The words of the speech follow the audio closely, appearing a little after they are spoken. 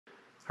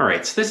All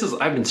right, so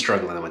I've been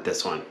struggling with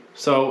this one.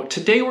 So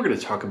today we're going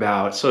to talk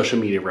about social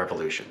media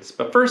revolutions.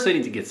 But first I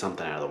need to get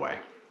something out of the way.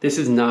 This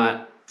is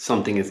not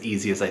something as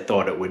easy as I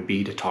thought it would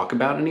be to talk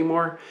about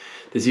anymore.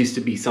 This used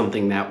to be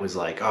something that was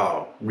like,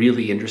 oh,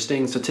 really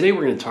interesting. So today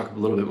we're going to talk a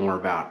little bit more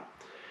about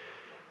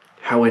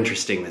how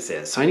interesting this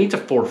is. So I need to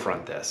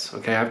forefront this,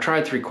 okay? I've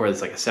tried to record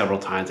this like several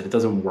times and it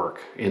doesn't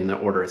work in the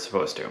order it's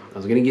supposed to. I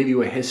was going to give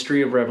you a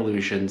history of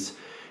revolutions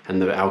and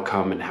the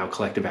outcome and how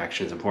collective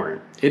action is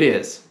important. It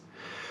is.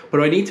 But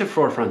I need to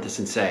forefront this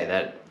and say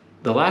that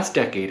the last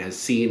decade has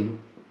seen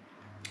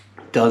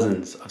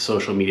dozens of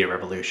social media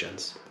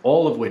revolutions,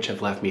 all of which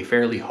have left me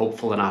fairly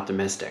hopeful and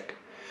optimistic.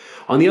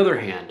 On the other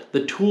hand,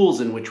 the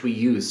tools in which we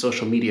use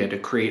social media to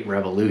create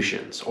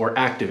revolutions, or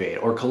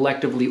activate, or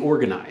collectively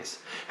organize,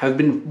 have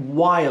been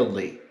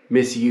wildly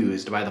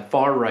misused by the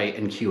far right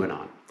and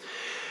QAnon.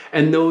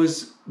 And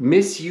those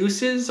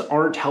misuses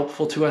aren't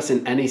helpful to us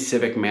in any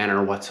civic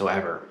manner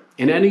whatsoever.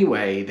 In any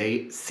way,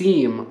 they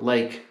seem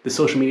like the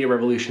social media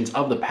revolutions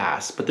of the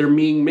past, but they're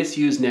being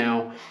misused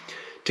now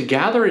to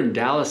gather in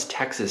Dallas,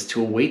 Texas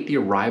to await the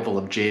arrival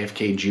of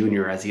JFK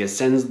Jr. as he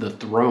ascends the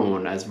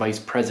throne as Vice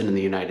President of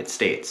the United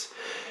States.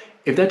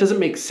 If that doesn't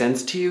make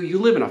sense to you, you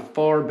live in a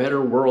far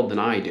better world than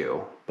I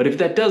do. But if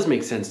that does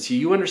make sense to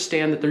you, you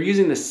understand that they're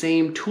using the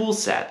same tool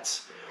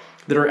sets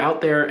that are out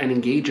there and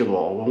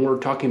engageable when we're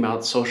talking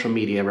about social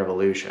media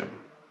revolution.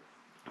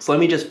 So let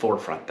me just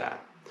forefront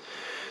that.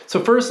 So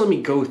first, let me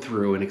go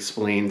through and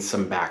explain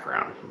some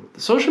background.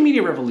 The social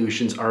media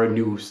revolutions are a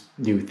new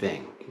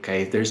thing,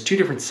 okay? There's two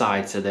different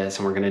sides to this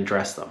and we're gonna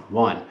address them.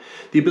 One,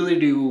 the ability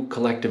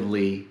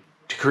to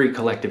create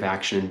collective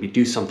action and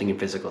do something in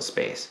physical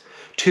space.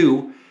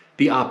 Two,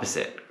 the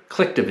opposite,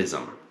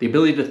 collectivism, the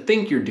ability to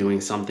think you're doing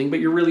something, but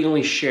you're really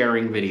only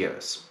sharing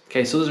videos.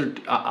 Okay, so those are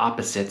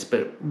opposites,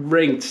 but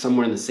ranked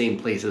somewhere in the same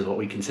place as what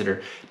we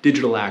consider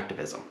digital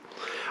activism.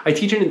 I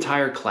teach an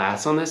entire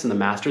class on this in the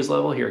master's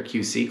level here at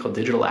QC called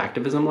Digital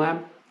Activism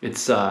Lab.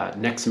 It's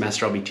next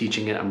semester I'll be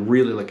teaching it. I'm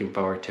really looking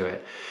forward to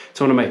it. It's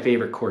one of my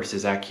favorite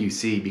courses at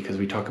QC because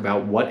we talk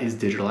about what is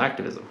digital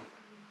activism.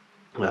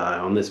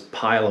 On this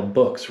pile of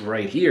books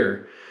right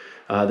here,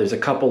 there's a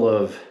couple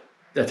of,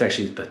 that's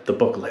actually the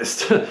book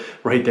list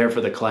right there for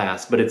the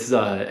class, but it's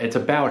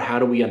about how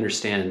do we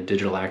understand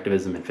digital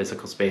activism in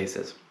physical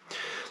spaces.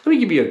 Let me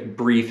give you a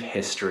brief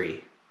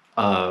history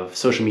of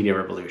social media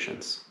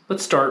revolutions.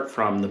 Let's start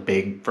from the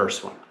big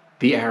first one,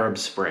 the Arab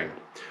Spring,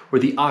 or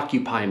the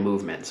Occupy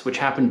movements, which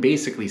happened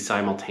basically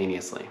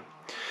simultaneously.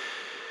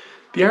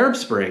 The Arab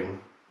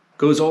Spring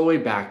goes all the way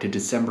back to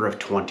December of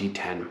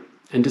 2010.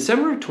 In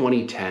December of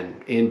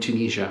 2010 in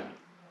Tunisia,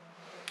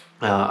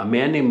 a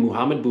man named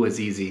Mohamed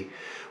Bouazizi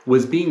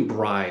was being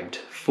bribed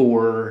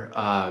for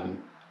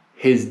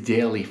his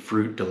daily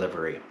fruit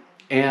delivery.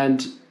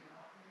 And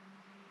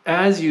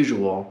as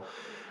usual,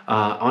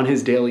 on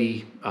his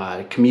daily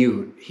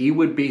commute, he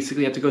would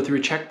basically have to go through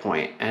a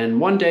checkpoint. And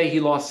one day he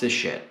lost his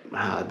shit.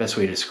 The best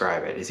way to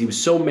describe it is he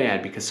was so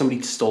mad because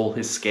somebody stole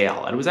his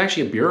scale. And it was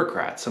actually a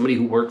bureaucrat, somebody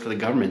who worked for the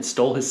government,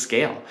 stole his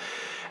scale.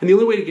 And the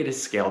only way to get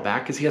his scale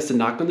back is he has to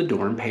knock on the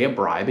door and pay a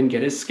bribe and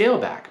get his scale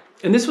back.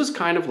 And this was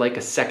kind of like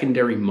a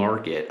secondary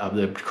market of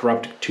the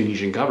corrupt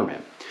Tunisian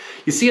government.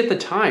 You see, at the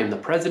time, the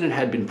president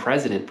had been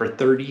president for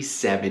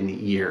 37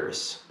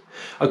 years.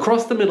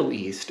 Across the Middle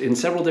East, in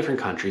several different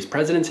countries,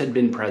 presidents had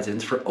been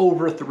presidents for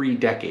over 3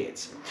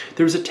 decades.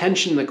 There was a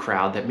tension in the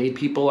crowd that made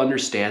people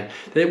understand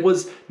that it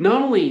was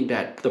not only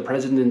that the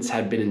presidents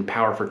had been in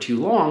power for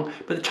too long,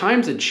 but the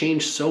times had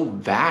changed so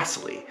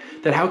vastly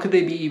that how could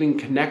they be even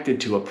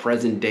connected to a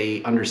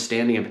present-day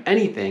understanding of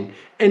anything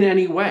in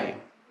any way?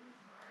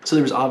 So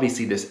there was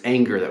obviously this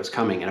anger that was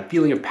coming and a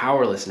feeling of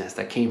powerlessness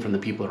that came from the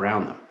people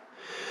around them.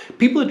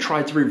 People had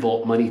tried to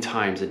revolt many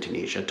times in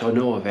Tunisia to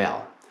no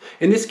avail.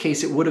 In this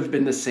case, it would have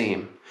been the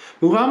same.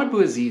 Mohamed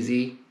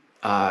Bouazizi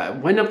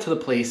went up to the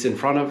place in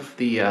front of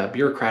the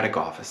bureaucratic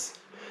office,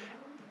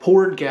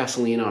 poured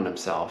gasoline on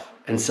himself,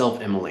 and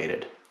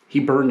self-immolated. He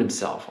burned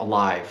himself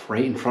alive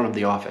right in front of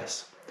the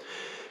office.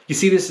 You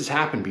see, this has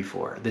happened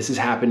before. This has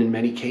happened in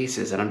many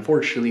cases, and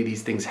unfortunately,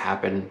 these things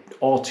happen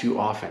all too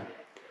often.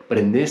 But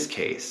in this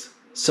case,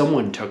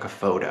 someone took a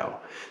photo.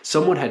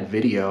 Someone had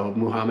video of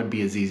Mohamed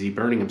Bouazizi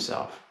burning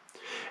himself.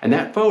 And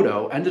that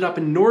photo ended up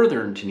in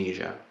northern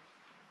Tunisia,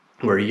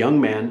 where a young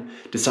man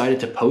decided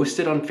to post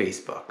it on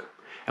Facebook.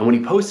 And when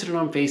he posted it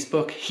on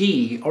Facebook,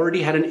 he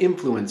already had an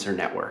influencer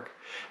network.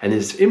 And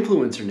this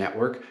influencer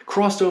network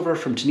crossed over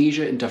from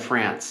Tunisia into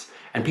France.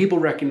 And people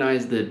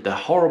recognized the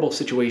horrible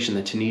situation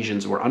that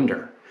Tunisians were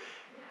under.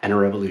 And a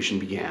revolution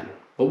began,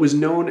 what was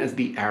known as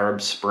the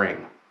Arab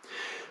Spring.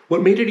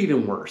 What made it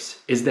even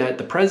worse is that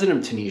the president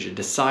of Tunisia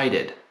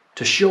decided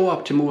to show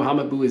up to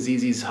Mohamed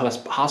Bouazizi's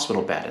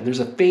hospital bed. And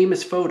there's a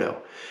famous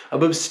photo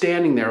of him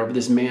standing there over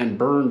this man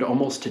burned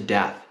almost to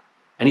death.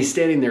 And he's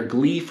standing there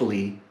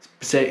gleefully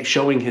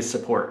showing his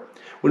support.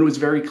 When it was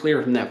very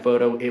clear from that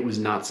photo, it was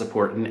not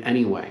support in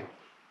any way.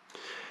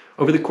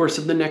 Over the course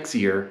of the next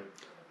year,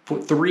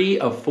 3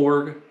 of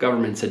 4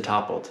 governments had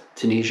toppled: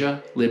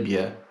 Tunisia,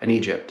 Libya, and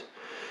Egypt.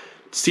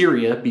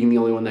 Syria being the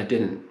only one that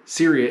didn't.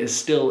 Syria is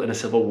still in a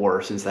civil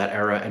war since that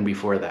era and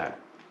before that.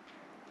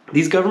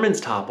 These governments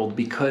toppled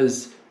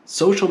because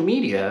social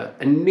media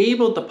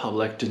enabled the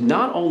public to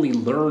not only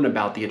learn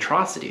about the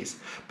atrocities,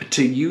 but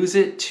to use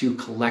it to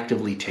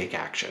collectively take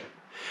action.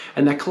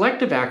 And that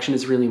collective action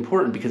is really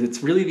important because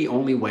it's really the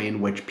only way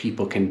in which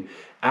people can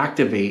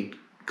activate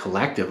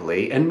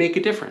collectively and make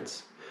a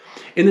difference.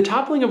 In the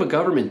toppling of a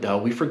government, though,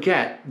 we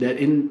forget that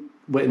in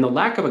the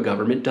lack of a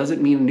government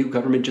doesn't mean a new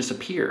government just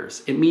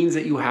appears. It means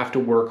that you have to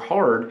work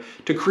hard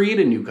to create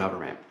a new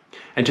government.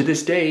 And to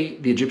this day,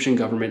 the Egyptian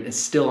government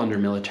is still under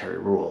military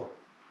rule.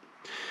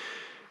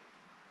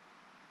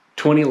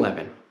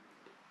 2011.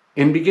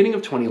 In the beginning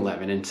of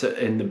 2011,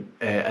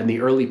 in the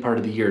early part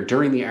of the year,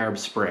 during the Arab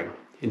Spring,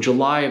 in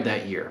July of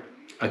that year,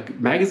 a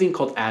magazine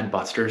called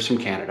Adbusters from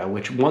Canada,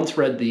 which once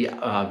read the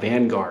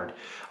vanguard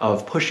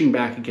of pushing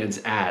back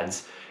against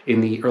ads in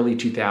the early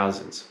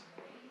 2000s,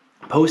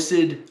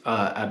 posted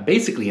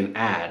basically an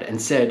ad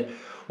and said,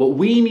 what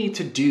we need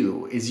to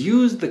do is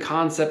use the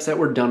concepts that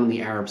were done in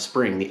the Arab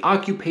Spring, the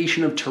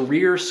occupation of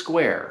Tahrir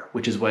Square,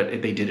 which is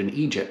what they did in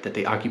Egypt, that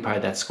they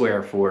occupied that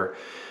square for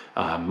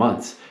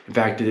months. In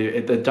fact,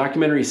 the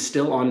documentary is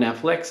still on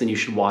Netflix, and you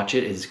should watch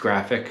it. It's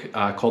graphic,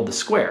 called The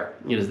Square.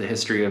 It is the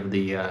history of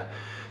the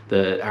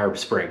Arab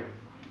Spring.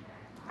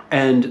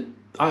 And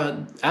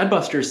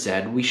Adbusters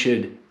said we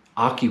should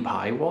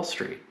occupy Wall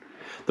Street.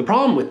 The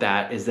problem with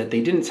that is that they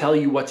didn't tell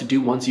you what to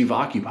do once you've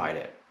occupied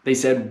it. They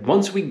said,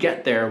 once we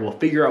get there, we'll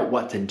figure out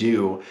what to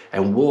do,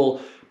 and we'll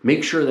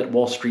make sure that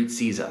Wall Street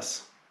sees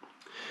us.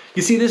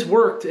 You see, this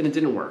worked and it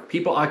didn't work.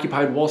 People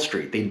occupied Wall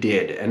Street. They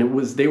did. And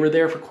they were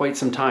there for quite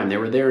some time. They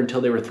were there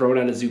until they were thrown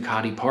out of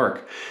Zuccotti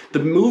Park. The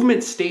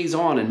movement stays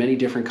on in many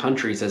different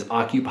countries as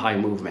Occupy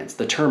movements.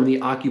 The term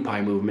the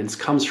Occupy movements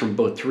comes from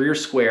both Tahrir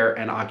Square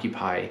and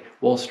Occupy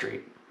Wall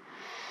Street.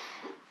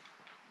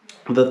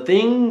 The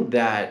thing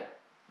that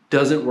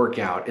doesn't work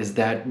out is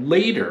that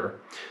later,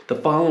 the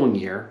following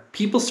year,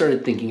 people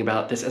started thinking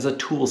about this as a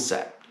tool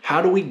set.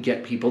 How do we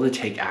get people to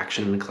take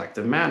action in a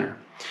collective manner?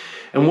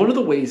 And one of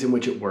the ways in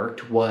which it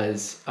worked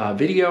was a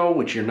video,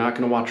 which you're not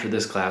going to watch for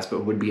this class,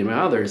 but would be in my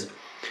others,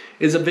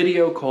 is a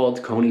video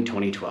called Coney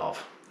 2012,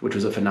 which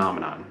was a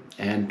phenomenon.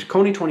 And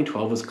Coney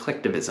 2012 was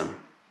collectivism.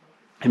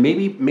 And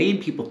maybe made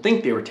people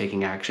think they were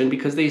taking action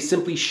because they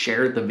simply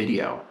shared the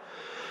video.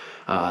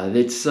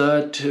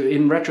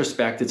 In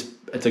retrospect,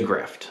 it's a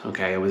grift.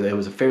 Okay, it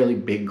was a fairly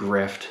big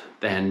grift,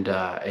 and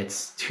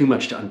it's too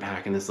much to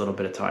unpack in this little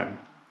bit of time.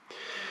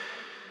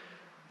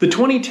 The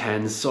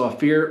 2010s saw a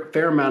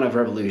fair amount of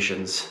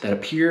revolutions that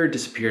appeared,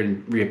 disappeared,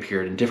 and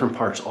reappeared in different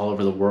parts all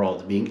over the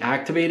world, being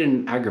activated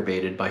and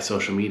aggravated by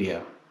social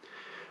media.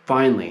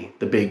 Finally,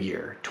 the big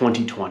year,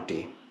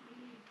 2020.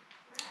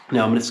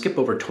 Now, I'm going to skip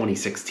over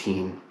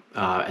 2016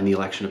 and the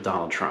election of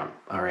Donald Trump.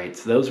 All right,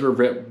 so those were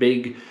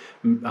big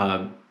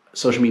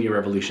social media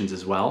revolutions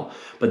as well,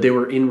 but they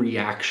were in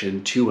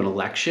reaction to an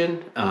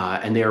election,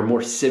 and they are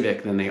more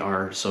civic than they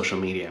are social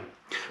media.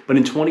 But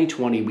in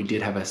 2020, we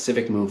did have a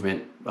civic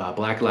movement,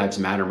 Black Lives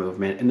Matter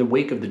movement, in the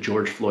wake of the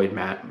George Floyd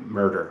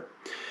murder.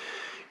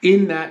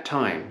 In that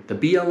time, the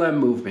BLM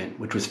movement,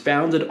 which was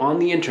founded on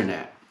the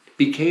internet,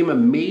 became a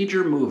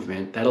major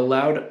movement that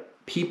allowed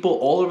people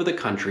all over the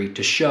country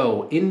to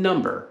show in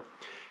number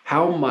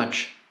how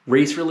much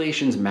race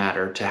relations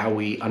matter to how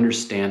we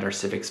understand our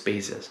civic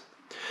spaces.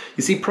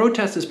 You see,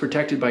 protest is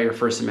protected by your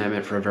First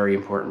Amendment for a very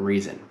important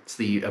reason. It's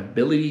the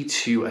ability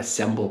to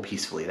assemble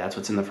peacefully. That's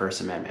what's in the First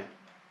Amendment.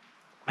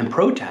 And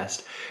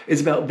protest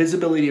is about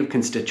visibility of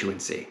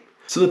constituency.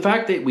 So the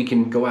fact that we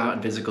can go out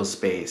in physical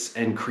space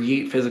and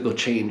create physical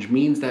change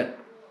means that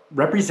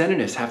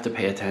representatives have to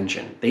pay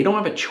attention. They don't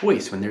have a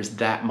choice when there's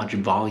that much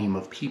volume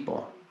of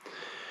people.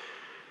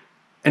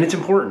 And it's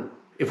important.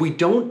 If we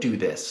don't do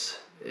this,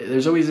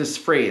 there's always this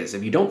phrase,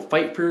 if you don't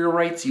fight for your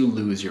rights, you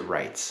lose your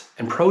rights.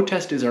 And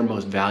protest is our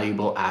most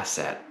valuable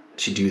asset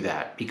to do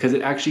that, because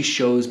it actually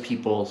shows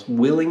people's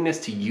willingness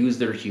to use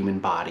their human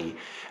body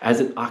as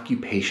an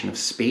occupation of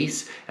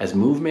space, as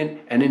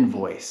movement, and in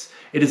voice.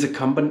 It is a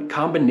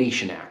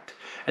combination act.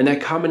 And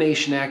that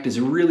combination act is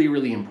really,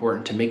 really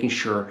important to making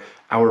sure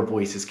our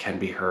voices can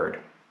be heard.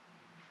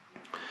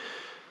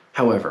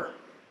 However,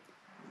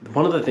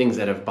 one of the things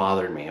that have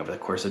bothered me over the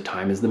course of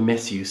time is the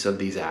misuse of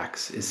these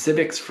acts, is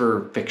civics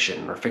for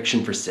fiction or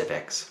fiction for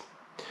civics.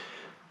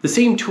 The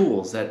same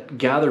tools that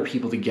gather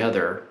people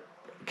together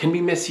can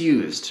be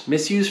misused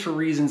for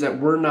reasons that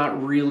we're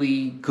not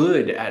really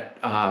good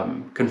at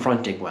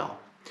confronting well.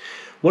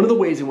 One of the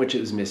ways in which it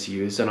was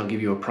misused, and I'll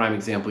give you a prime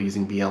example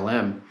using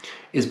BLM,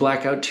 is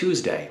Blackout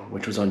Tuesday,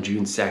 which was on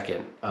June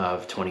 2nd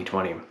of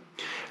 2020.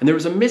 And there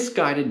was a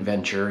misguided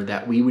venture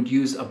that we would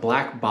use a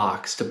black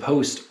box to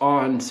post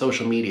on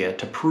social media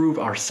to prove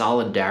our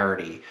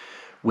solidarity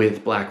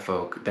with Black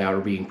folk that are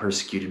being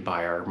persecuted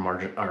by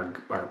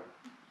our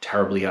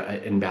terribly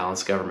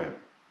imbalanced government.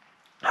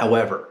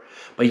 However,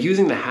 by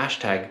using the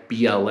hashtag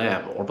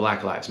BLM or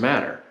Black Lives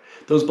Matter,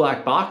 those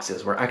black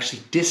boxes were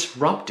actually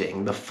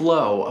disrupting the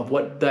flow of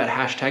what that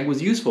hashtag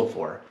was useful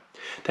for.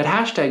 That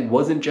hashtag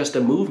wasn't just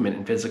a movement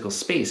in physical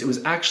space, it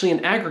was actually an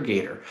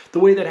aggregator, the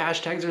way that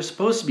hashtags are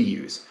supposed to be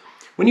used.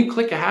 When you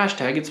click a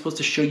hashtag, it's supposed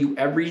to show you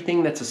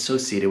everything that's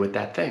associated with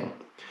that thing.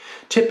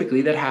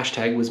 Typically, that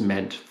hashtag was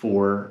meant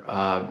for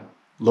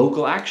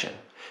local action.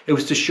 It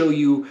was to show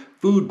you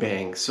food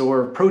banks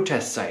or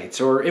protest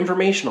sites or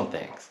informational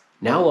things.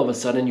 Now all of a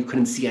sudden you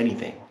couldn't see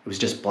anything. It was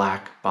just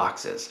black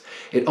boxes.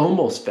 It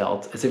almost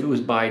felt as if it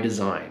was by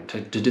design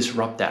to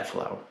disrupt that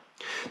flow.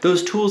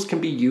 Those tools can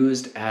be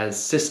used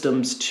as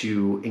systems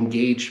to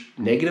engage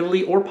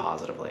negatively or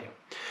positively.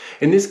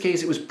 In this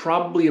case, it was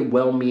probably a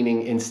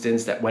well-meaning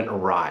instance that went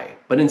awry,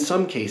 but in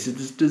some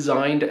cases it's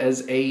designed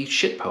as a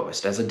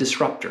shitpost, as a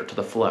disruptor to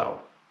the flow.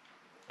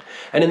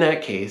 And in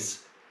that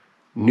case,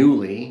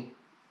 newly,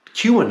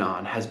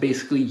 QAnon has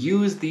basically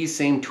used these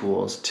same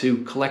tools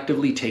to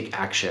collectively take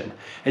action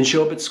and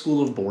show up at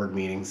school of board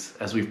meetings,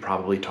 as we've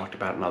probably talked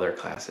about in other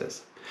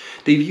classes.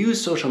 They've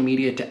used social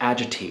media to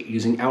agitate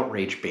using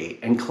outrage bait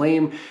and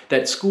claim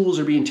that schools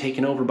are being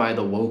taken over by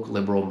the woke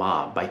liberal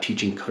mob by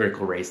teaching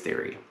critical race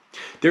theory.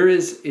 There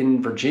is,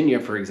 in Virginia,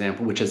 for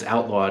example, which has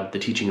outlawed the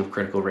teaching of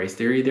critical race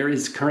theory, there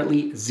is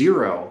currently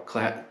 0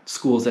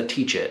 schools that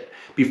teach it.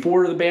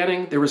 Before the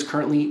banning, there was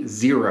currently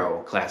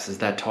 0 classes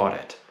that taught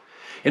it.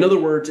 In other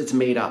words, it's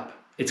made up.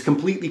 It's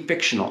completely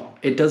fictional.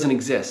 It doesn't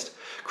exist.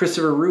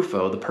 Christopher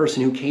Rufo, the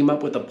person who came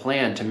up with a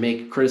plan to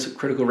make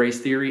critical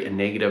race theory a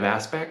negative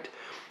aspect,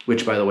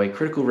 which, by the way,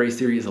 critical race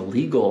theory is a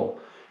legal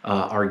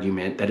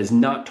argument that is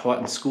not taught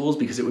in schools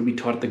because it would be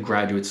taught at the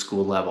graduate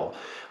school level.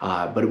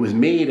 But it was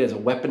made as a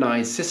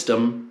weaponized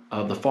system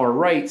of the far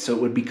right, so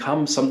it would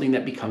become something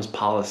that becomes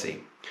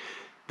policy.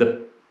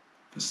 The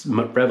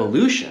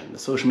revolution, the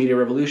social media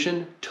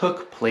revolution,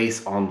 took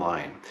place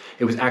online.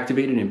 It was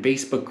activated in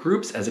Facebook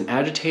groups as an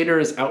agitator,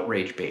 as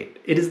outrage bait.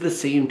 It is the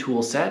same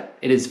tool set.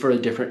 It is for a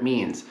different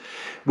means.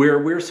 Where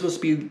we're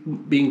supposed to be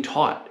being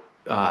taught,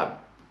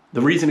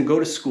 the reason to go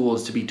to school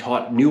is to be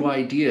taught new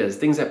ideas,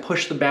 things that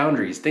push the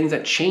boundaries, things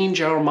that change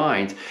our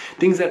minds,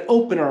 things that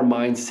open our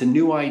minds to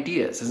new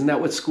ideas. Isn't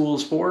that what school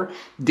is for?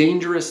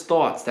 Dangerous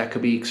thoughts that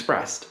could be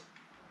expressed.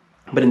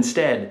 But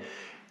instead,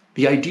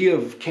 the idea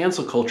of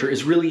cancel culture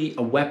is really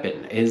a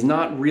weapon. It is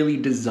not really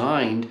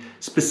designed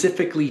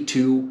specifically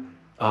to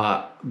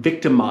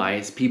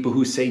victimize people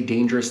who say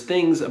dangerous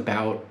things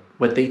about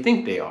what they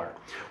think they are.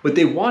 What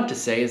they want to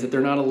say is that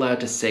they're not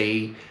allowed to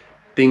say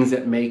things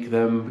that make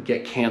them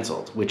get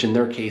canceled, which in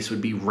their case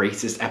would be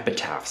racist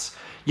epitaphs.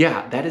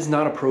 Yeah, that is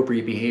not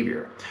appropriate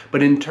behavior.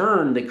 But in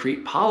turn, they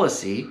create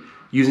policy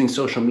using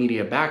social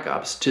media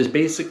backups to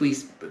basically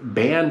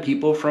ban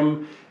people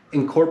from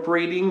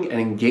incorporating and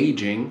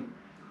engaging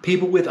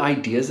people with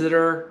ideas that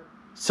are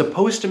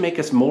supposed to make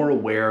us more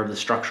aware of the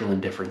structural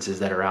indifferences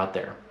that are out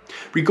there.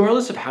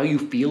 Regardless of how you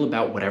feel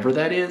about whatever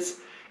that is,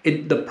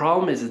 the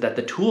problem is that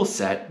the tool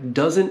set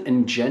doesn't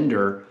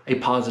engender a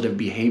positive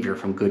behavior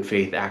from good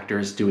faith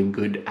actors doing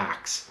good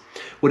acts.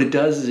 What it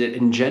does is it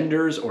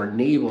engenders or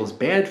enables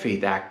bad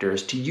faith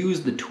actors to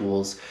use the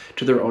tools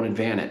to their own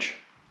advantage.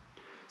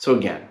 So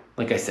again,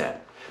 like I said,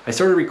 I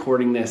started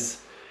recording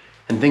this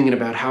and thinking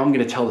about how I'm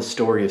going to tell the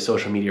story of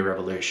social media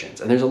revolutions.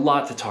 And there's a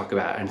lot to talk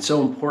about, and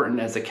so important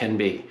as it can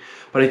be.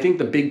 But I think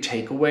the big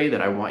takeaway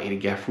that I want you to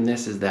get from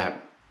this is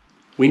that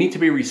we need to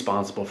be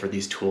responsible for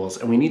these tools,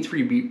 and we need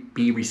to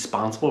be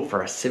responsible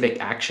for our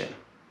civic action.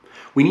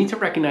 We need to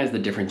recognize the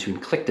difference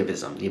between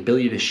collectivism, the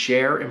ability to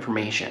share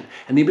information,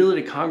 and the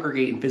ability to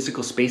congregate in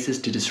physical spaces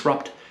to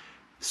disrupt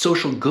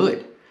social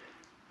good.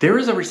 There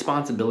is a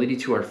responsibility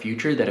to our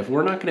future that if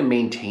we're not going to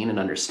maintain and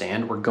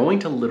understand, we're going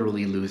to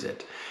literally lose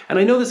it. And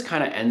I know this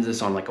kind of ends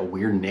this on like a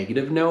weird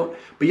negative note,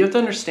 but you have to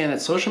understand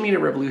that social media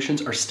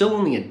revolutions are still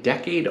only a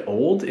decade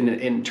old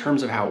in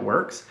terms of how it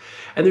works.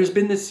 And there's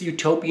been this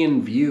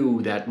utopian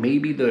view that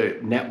maybe the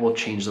net will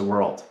change the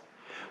world.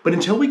 But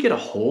until we get a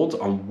hold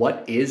on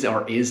what is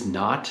or is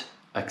not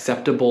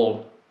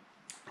acceptable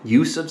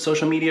use of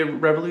social media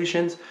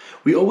revolutions,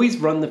 we always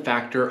run the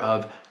factor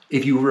of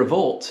if you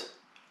revolt,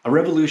 a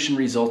revolution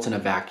results in a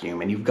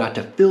vacuum, and you've got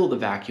to fill the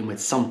vacuum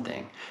with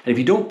something. And if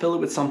you don't fill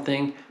it with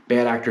something,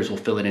 bad actors will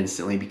fill it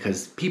instantly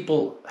because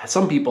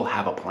some people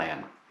have a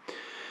plan.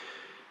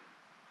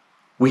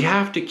 We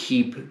have to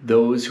keep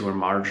those who are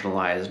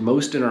marginalized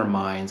most in our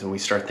minds when we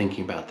start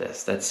thinking about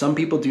this, that some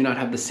people do not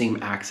have the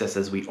same access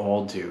as we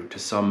all do to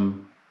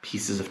some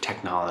pieces of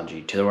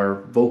technology, to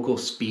our vocal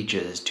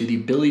speeches, to the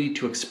ability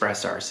to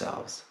express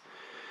ourselves.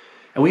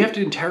 And we have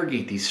to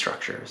interrogate these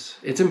structures.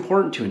 It's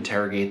important to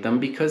interrogate them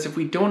because if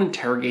we don't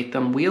interrogate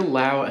them, we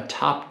allow a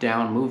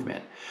top-down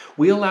movement.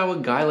 We allow a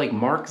guy like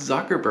Mark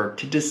Zuckerberg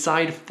to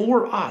decide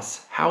for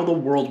us how the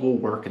world will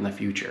work in the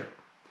future.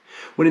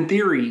 When in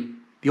theory,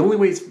 the only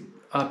ways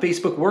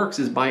Facebook works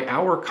is by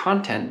our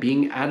content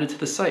being added to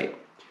the site,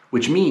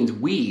 which means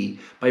we,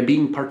 by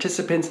being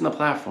participants in the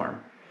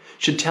platform,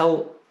 should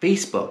tell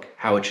Facebook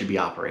how it should be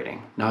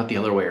operating, not the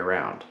other way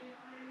around.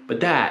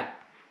 But that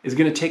is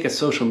going to take a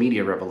social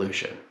media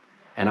revolution.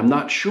 And I'm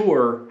not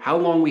sure how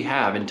long we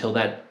have until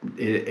that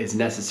is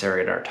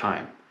necessary at our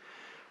time.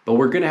 But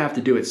we're going to have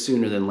to do it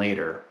sooner than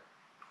later,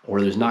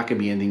 or there's not going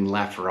to be anything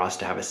left for us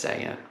to have a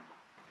say in.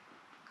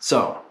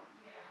 So,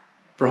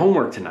 for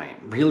homework tonight,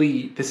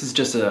 really, this is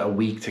just a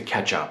week to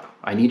catch up.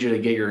 I need you to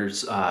get your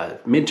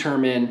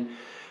midterm in.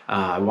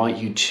 I want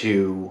you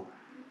to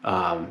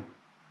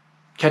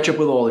catch up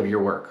with all of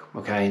your work,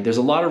 okay? There's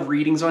a lot of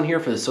readings on here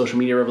for the social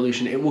media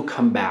revolution. It will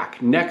come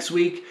back. Next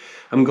week,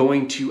 I'm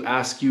going to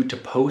ask you to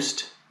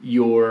post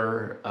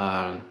your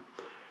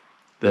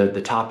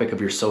the topic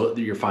of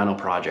your final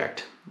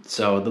project.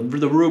 So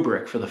the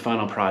rubric for the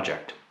final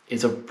project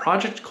is a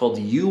project called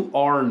You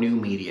Are New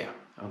Media,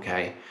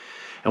 okay?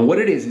 And what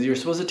it is you're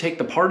supposed to take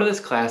the part of this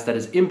class that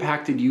has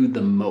impacted you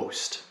the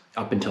most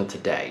up until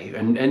today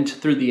and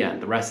through the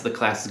end. The rest of the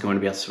class is going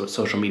to be about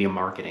social media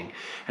marketing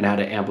and how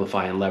to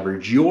amplify and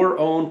leverage your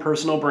own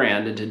personal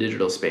brand into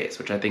digital space,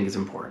 which I think is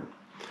important.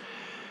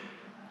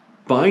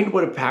 Find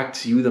what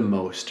impacts you the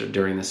most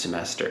during the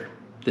semester.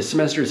 The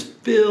semester is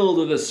filled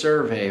with a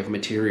survey of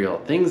material,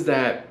 things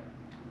that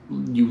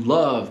you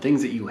love,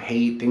 things that you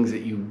hate, things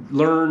that you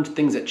learned,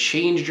 things that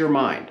changed your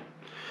mind.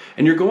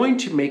 And you're going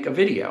to make a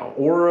video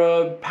or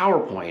a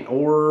PowerPoint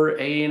or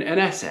an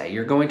essay.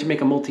 You're going to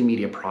make a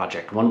multimedia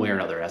project one way or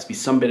another. It has to be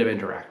some bit of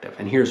interactive.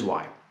 And here's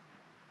why.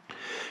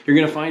 You're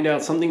going to find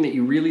out something that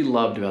you really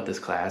loved about this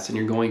class, and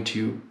you're going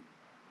to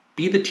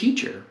be the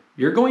teacher.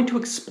 You're going to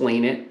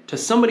explain it to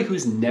somebody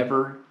who's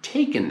never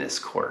taken this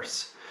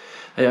course.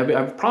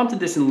 I've prompted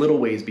this in little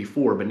ways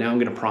before, but now I'm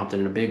going to prompt it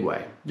in a big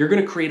way. You're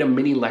going to create a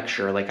mini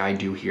lecture like I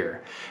do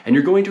here, and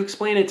you're going to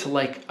explain it to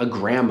like a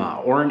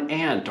grandma or an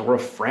aunt or a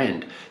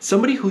friend,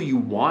 somebody who you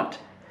want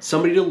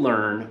somebody to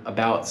learn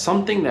about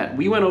something that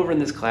we went over in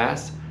this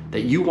class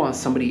that you want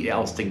somebody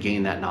else to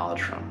gain that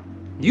knowledge from.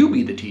 You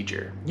be the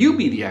teacher. You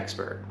be the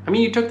expert. I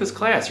mean, you took this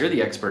class. You're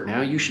the expert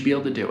now. You should be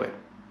able to do it.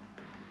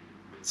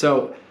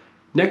 So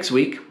next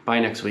week,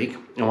 by next week,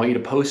 I want you to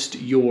post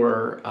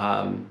your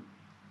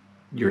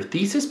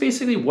thesis,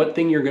 basically what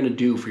thing you're going to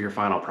do for your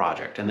final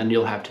project. And then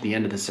you'll have to the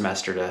end of the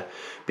semester to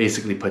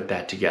basically put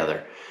that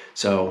together.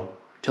 So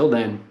till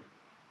then,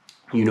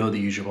 you know the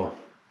usual.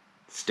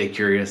 Stay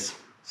curious,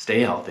 stay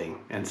healthy,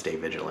 and stay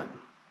vigilant.